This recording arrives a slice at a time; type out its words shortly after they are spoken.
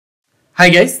Hi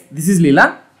guys, this is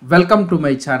Leela. Welcome to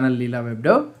my channel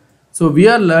leelawebdev. So we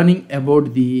are learning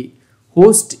about the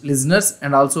host listeners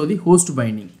and also the host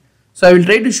binding. So I will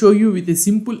try to show you with a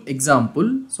simple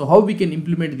example. So how we can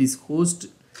implement this host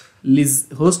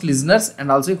listeners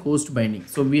and also host binding.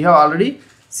 So we have already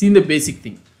seen the basic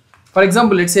thing. For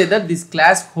example, let's say that this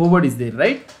class hovered is there,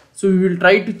 right? So we will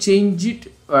try to change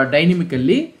it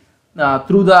dynamically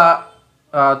through the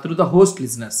host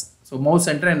listeners. So mouse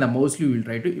enter and the mouse sleeve will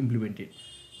try to implement it.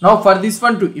 Now for this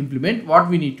one to implement, what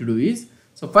we need to do is,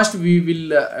 so first we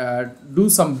will do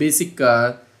some basic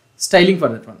styling for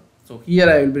that one. So here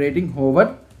I will be writing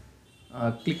hover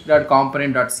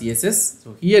click.component.css.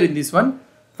 So here in this one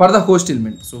for the host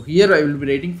element. So here I will be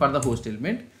writing for the host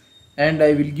element and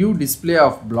I will give display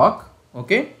of block.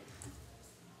 Okay.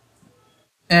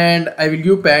 And I will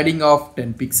give padding of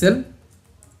 10 pixel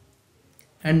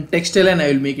and text element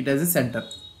I will make it as a center.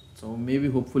 So maybe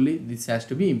hopefully this has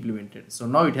to be implemented. So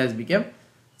now it has become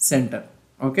center.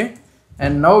 Okay.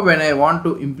 And now when I want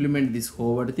to implement this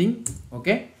hover thing,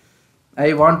 okay,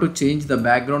 I want to change the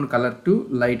background color to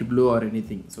light blue or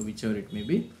anything. So whichever it may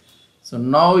be. So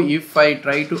now if I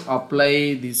try to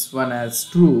apply this one as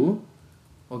true,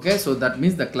 okay, so that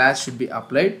means the class should be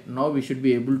applied. Now we should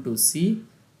be able to see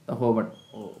the hover.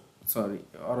 Oh, sorry.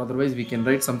 Or otherwise we can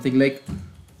write something like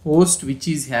host which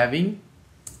is having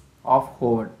of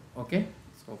hovered. Okay,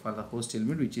 so for the host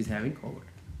element which is having hovered,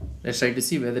 let's try to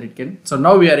see whether it can. So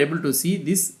now we are able to see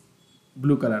this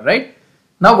blue color, right?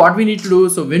 Now what we need to do,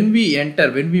 so when we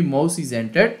enter, when we mouse is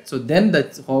entered, so then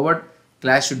the hovered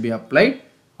class should be applied,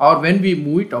 or when we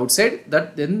move it outside,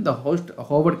 that then the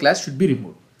hovered class should be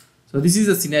removed. So this is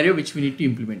a scenario which we need to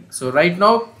implement. So right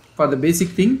now for the basic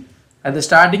thing, at the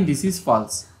starting this is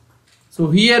false. So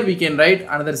here we can write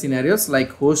another scenarios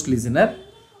like host listener.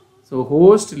 So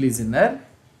host listener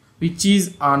which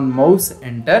is on mouse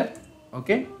enter.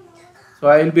 Okay, so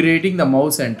I will be writing the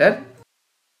mouse enter.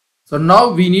 So now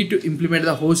we need to implement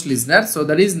the host listener. So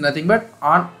that is nothing but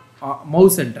on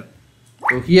mouse enter.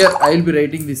 So here I will be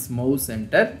writing this mouse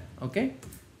enter. Okay,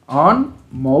 on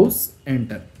mouse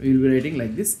enter we will be writing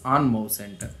like this, on mouse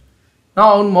enter.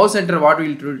 Now on mouse enter what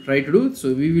we will try to do,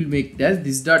 so we will make it as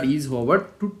this dot is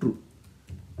hovered to true.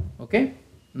 Okay,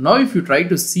 now if you try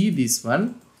to see this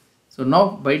one, so now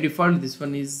by default this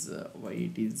one is why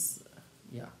it is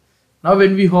yeah. Now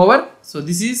when we hover, so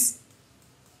this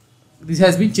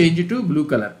has been changed to blue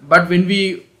color, but when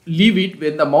we leave it,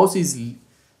 when the mouse is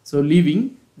so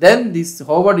leaving, then this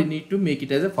hover you need to make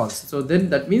it as a false. So then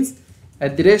that means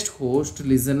at the rest host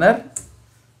listener,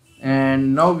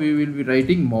 and now we will be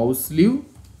writing mouse sleeve.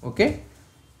 Okay,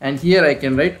 and here I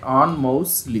can write on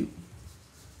mouse sleeve.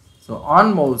 So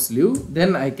on mouse sleeve,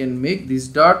 then I can make this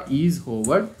dot is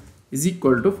hovered is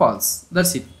equal to false.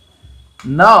 That's it.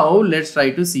 Now let's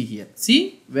try to see here.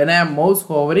 See, when I am mouse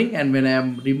hovering and when I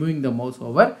am removing the mouse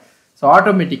hover, so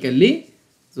automatically,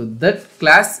 so that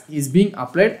class is being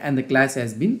applied and the class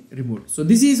has been removed. So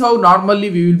this is how normally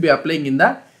we will be applying in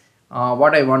the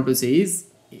what I want to say is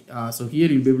so here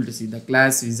you'll be able to see the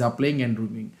class is applying and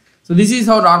removing. So this is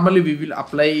how normally we will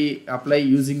apply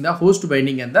using the host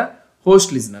binding and the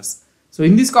host listeners. So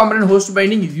in this component, host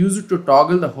binding is used to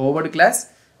toggle the hovered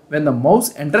class when the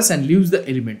mouse enters and leaves the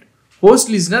element. Host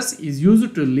listeners is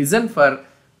used to listen for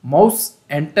mouse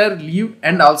enter, leave,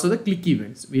 and also the click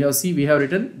events. We have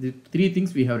written the three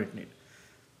things we have written it.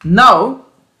 Now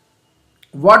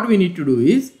what we need to do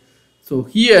is, so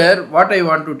here what I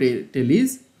want to tell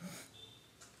is,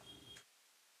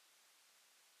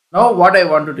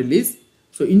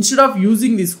 so instead of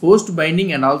using this host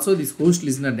binding and also this host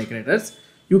listener decorators,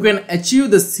 you can achieve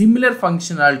the similar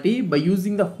functionality by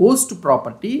using the host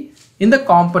property in the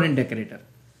component decorator.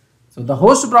 So the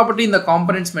host property in the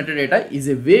components metadata is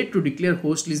a way to declare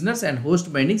host listeners and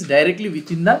host bindings directly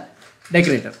within the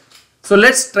decorator. So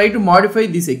let's try to modify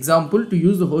this example to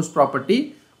use the host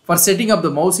property for setting up the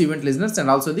mouse event listeners and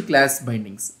also the class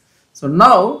bindings. So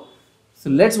now, so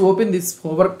let's open this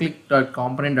hover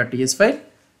click.component.ts file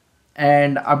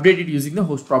and update it using the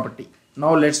host property.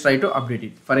 Now let's try to update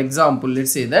it. For example,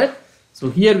 let's say that, so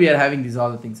here we are having these all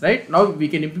the things, right? Now we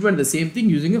can implement the same thing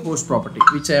using a host property,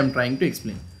 which I am trying to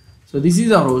explain. So this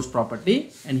is our host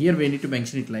property and here we need to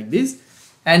mention it like this.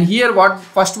 And here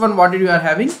first one what did we are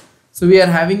having? So we are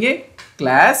having a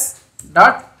class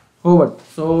dot hover.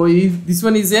 So if this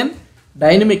one is a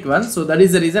dynamic one, so that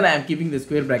is the reason I am keeping the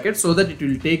square bracket so that it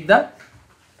will take the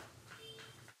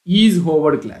is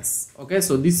hovered class. Okay,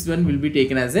 so this one will be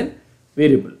taken as a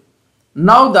variable.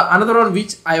 Now the another one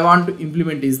which I want to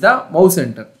implement is the mouse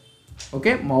enter.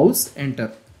 Okay, mouse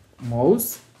enter.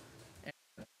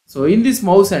 So in this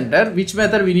mouse enter, which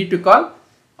method we need to call?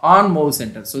 on mouse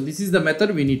center. So this is the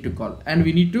method we need to call, and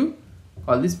we need to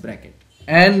call this bracket.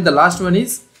 And the last one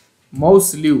is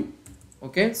mouse leave.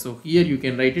 Okay, so here you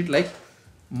can write it like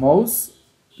mouse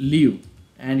leave,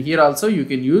 and here also you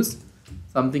can use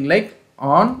something like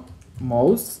on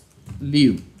mouse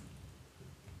leave.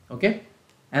 Okay,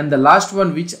 and the last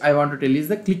one which I want to tell is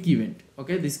the click event.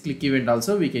 Okay, this click event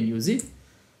also we can use it.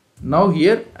 Now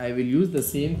here I will use the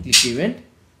same click event,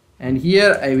 and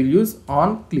here I will use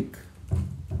on click.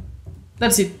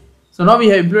 That's it. So now we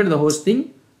have implemented the host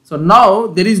thing. So now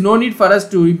there is no need for us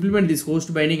to implement this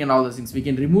host binding and all those things. We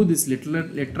can remove this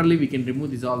literally we can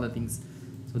remove this all the things.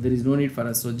 So there is no need for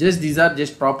us. So just these are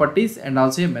just properties and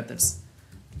also methods.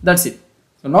 That's it.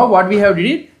 So now what we have did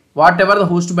it, whatever the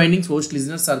host bindings, host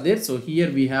listeners are there. So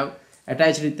here we have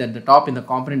attached it at the top in the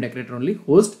component decorator only.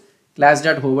 Host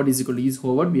class.hovered is equal to is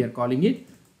hovered. We are calling it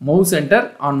mouse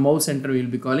center. On mouse center we will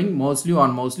be calling mouse leave,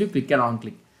 on mouse leave, click and on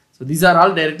click. So these are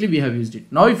all directly we have used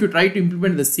it. Now if you try to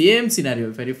implement the same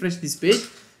scenario, if I refresh this page,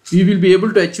 we will be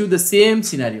able to achieve the same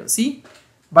scenario. See,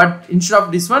 but instead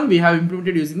of this one, we have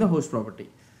implemented using the host property.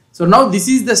 So now this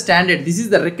is the standard. This is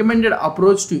the recommended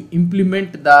approach to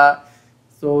implement the.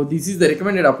 So this is the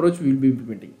recommended approach we will be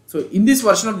implementing. So in this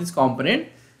version of this component,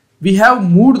 we have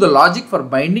moved the logic for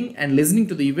binding and listening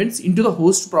to the events into the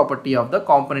host property of the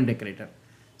component decorator.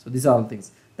 So these are all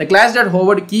things. The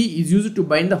class.hovered key is used to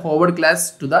bind the hovered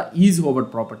class to the isHovered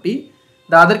property.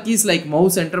 The other keys like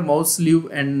mouse center, mouse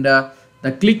leave and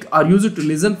the click are used to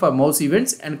listen for mouse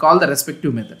events and call the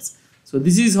respective methods. So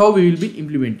this is how we will be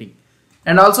implementing.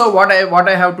 And also what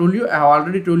I have told you, I have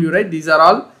already told you, right? These are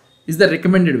all is the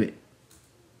recommended way.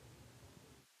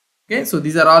 Okay, so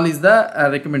these are all is the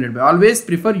recommended way. Always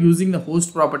prefer using the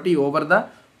host property over the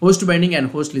host binding and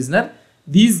host listener.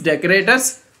 These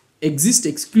decorators exist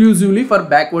exclusively for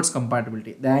backwards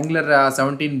compatibility. The Angular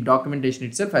 17 documentation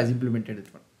itself has implemented it.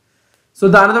 So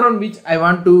the another one which I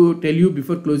want to tell you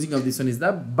before closing of this one is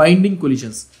the binding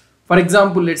collisions. For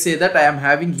example, let's say that I am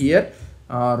having here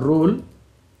role.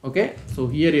 Okay, so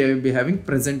here I will be having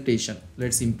presentation.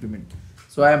 Let's implement.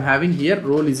 So I am having here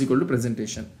role is equal to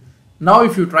presentation. Now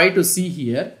if you try to see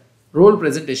here role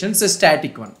presentation is a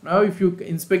static one. Now if you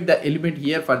inspect the element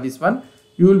here for this one,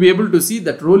 you will be able to see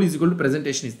that role is equal to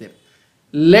presentation is there.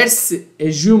 Let's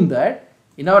assume that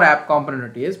in our app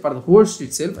component.ts for the host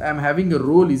itself, I am having a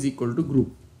role is equal to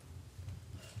group.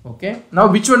 Okay. Now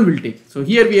which one will take? So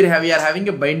here we are having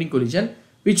a binding collision.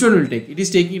 Which one will take? It is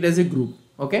taking it as a group.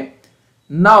 Okay.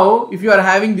 Now if you are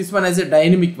having this one as a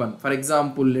dynamic one, for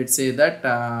example, let's say that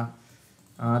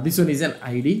this one is an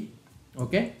ID.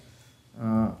 Okay.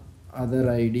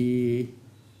 Other ID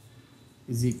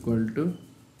is equal to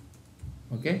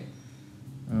okay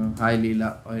hi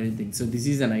Leela or anything. So this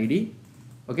is an ID.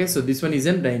 Okay, so this one is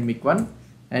a dynamic one,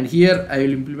 and here I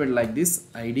will implement like this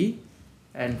ID,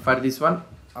 and for this one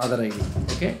other ID.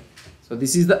 Okay, so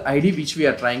this is the ID which we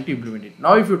are trying to implement it.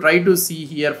 Now if you try to see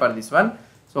here for this one,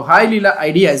 so hi Leela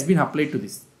ID has been applied to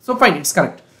this. So fine, it's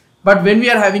correct. But when we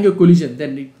are having a collision,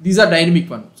 then these are dynamic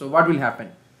one. So what will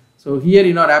happen? So here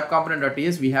in our app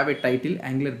component.ts we have a title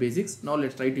Angular basics. Now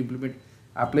let's try to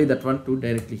apply that one to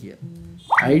directly here.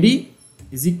 ID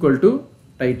is equal to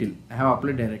title. I have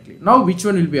applied directly. Now which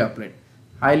one will be applied?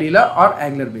 Hi Leela or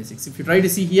Angular basics. If you try to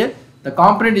see here, the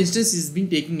component instance is being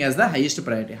taken as the highest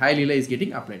priority. Hi Leela is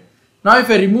getting applied. Now if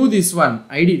I remove this one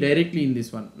ID directly in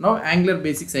this one, now Angular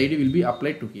basics ID will be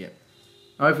applied to here.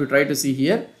 Now if you try to see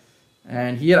here,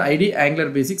 and here ID Angular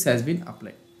basics has been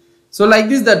applied. So like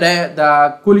this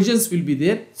the collisions will be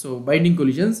there. So binding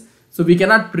collisions. So we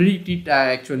cannot predict it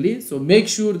actually. So make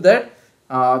sure that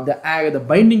the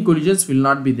binding collisions will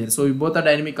not be there. So if both are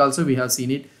dynamic also we have seen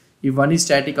it. If one is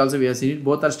static also we have seen it.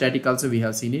 Both are static also we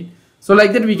have seen it. So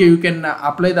like that you can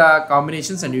apply the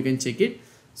combinations and you can check it.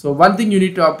 So one thing you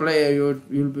need to apply,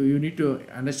 you need to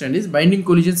understand is binding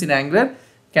collisions in Angular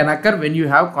can occur when you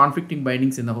have conflicting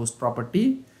bindings in the host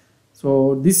property.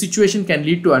 So this situation can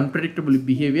lead to unpredictable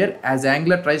behavior as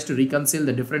Angular tries to reconcile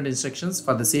the different instructions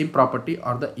for the same property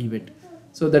or the event.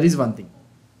 So that is one thing.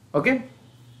 Okay.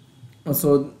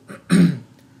 So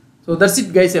so that's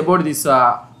it guys about this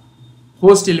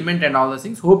host element and all those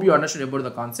things. Hope you understood about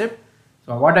the concept.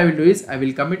 So what I will do is I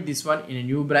will commit this one in a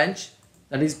new branch,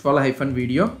 that is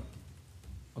 12-video.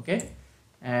 Okay,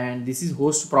 and this is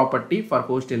host property for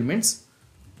host elements,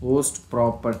 host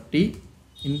property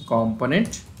in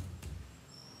component.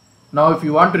 Now if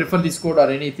you want to refer this code or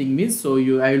anything means, so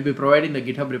I will be providing the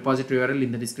GitHub repository URL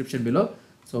in the description below,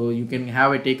 so you can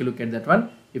take a look at that one.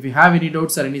 If you have any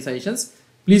doubts or any suggestions,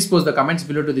 please post the comments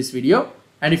below to this video,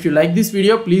 and if you like this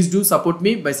video, please do support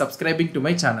me by subscribing to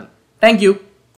my channel. Thank you.